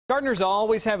Gardeners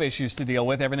always have issues to deal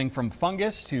with, everything from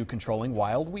fungus to controlling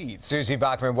wild weeds. Susie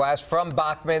Bachman West from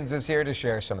Bachmans is here to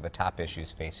share some of the top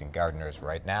issues facing gardeners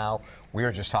right now. We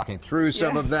were just talking through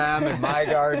some of them in my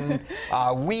garden.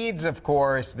 Weeds, of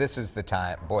course, this is the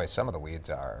time. Boy, some of the weeds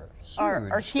are huge.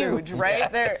 Are huge, right?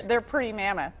 Yes. They're pretty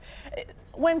mammoth.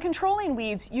 When controlling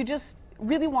weeds, you just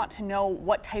really want to know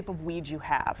what type of weed you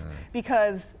have,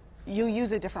 because you'll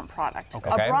use a different product. Okay.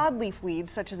 A broadleaf weed,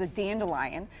 such as a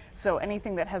dandelion, so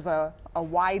anything that has a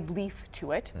wide leaf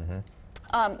to it,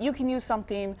 you can use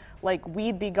something like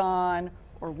Weed Be Gone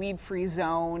or Weed Free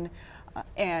Zone,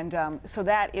 so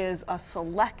that is a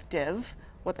selective,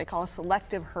 what they call a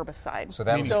selective herbicide.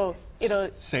 So it'll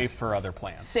safe for other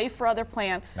plants. Safe for other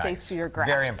plants, Nice. safe for your grass.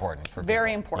 Very important for people.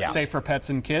 Very important. Safe for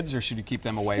pets and kids, or should you keep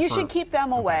them away? You should keep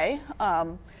them away,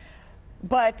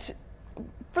 but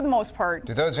for the most part.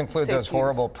 Do those include those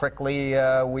horrible prickly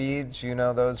weeds? You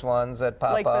know, those ones that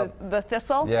pop like up? the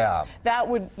thistle? Yeah. That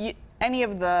would, any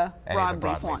of the broadleaf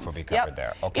broadleaf ones. will be covered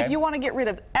there. Okay. If you want to get rid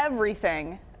of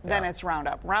everything, then it's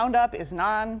Roundup. Roundup is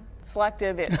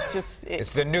non-selective. It's just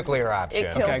it's the nuclear option.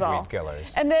 It kills all. Weed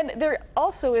killers. And then there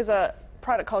also is a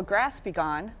product called Grass Be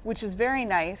Gone, which is very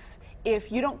nice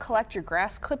if you don't collect your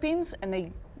grass clippings and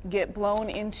they get blown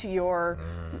into your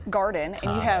garden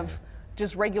and you have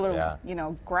just regular,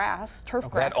 grass, turf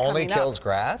grass. That only coming kills up.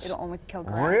 grass? It'll only kill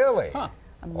grass. Really? Huh.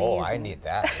 Amazing. Oh, I need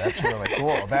that. That's really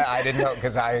cool. That I didn't know,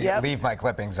 because I leave my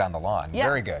clippings on the lawn. Yep.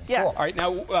 Very good. Yes. Cool. All right,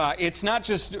 now it's not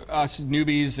just us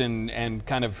newbies and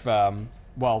kind of,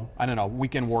 well, I don't know,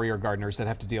 weekend warrior gardeners that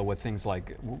have to deal with things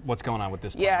like what's going on with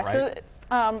this plant, right?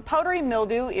 So powdery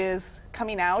mildew is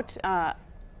coming out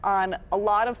on a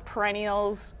lot of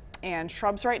perennials and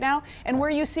shrubs right now, and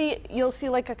where you'll see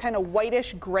like a kind of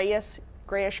whitish,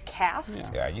 grayish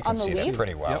cast. Yeah, you on can the see leaf. that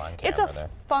pretty well on camera. It's a there.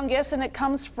 fungus, and it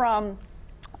comes from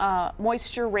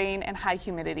moisture, rain, and high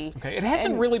humidity. Okay, it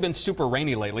hasn't really been super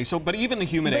rainy lately, but even the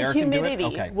humid air can do it? The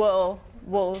humidity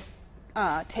will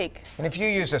take. And if you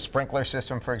use a sprinkler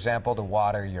system, for example, to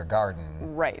water your garden,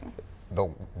 Right. the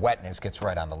wetness gets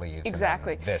right on the leaves.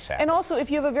 Exactly. And then this happens. And also,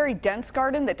 if you have a very dense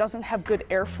garden that doesn't have good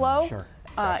airflow, Sure.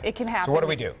 it can happen. So what do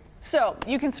we do? So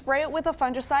you can spray it with a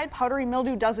fungicide. Powdery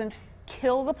mildew doesn't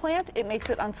kill the plant. It makes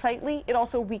it unsightly. It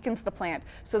also weakens the plant.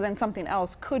 So then something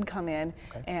else could come in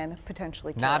and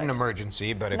potentially kill it. Not an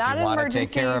emergency, but if Not you an want to emergency,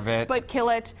 take care of it. but kill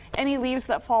it. Any leaves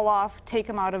that fall off, take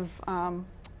them out of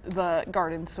the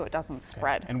garden so it doesn't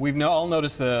spread. And we've all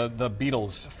noticed the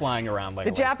beetles flying around lately.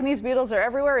 The Japanese beetles are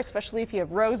everywhere, especially if you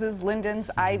have roses,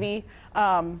 lindens, ivy.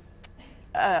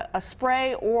 A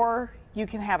spray, or you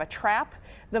can have a trap.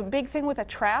 The big thing with a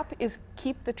trap is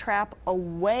keep the trap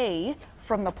away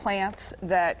from the plants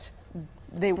that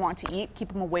they want to eat.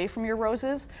 Keep them away from your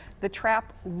roses. The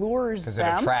trap lures them.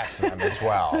 Because it attracts them as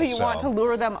well. So you want to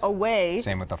lure them away.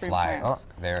 Same with the from fly. Oh, plants.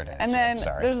 there it is. And then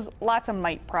Sorry. there's lots of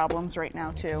mite problems right now,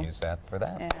 You too. can use that for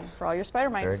that. And for all your spider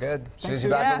mites. Very good. Thanks. Susie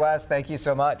Bachman West, thank you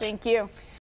so much. Thank you.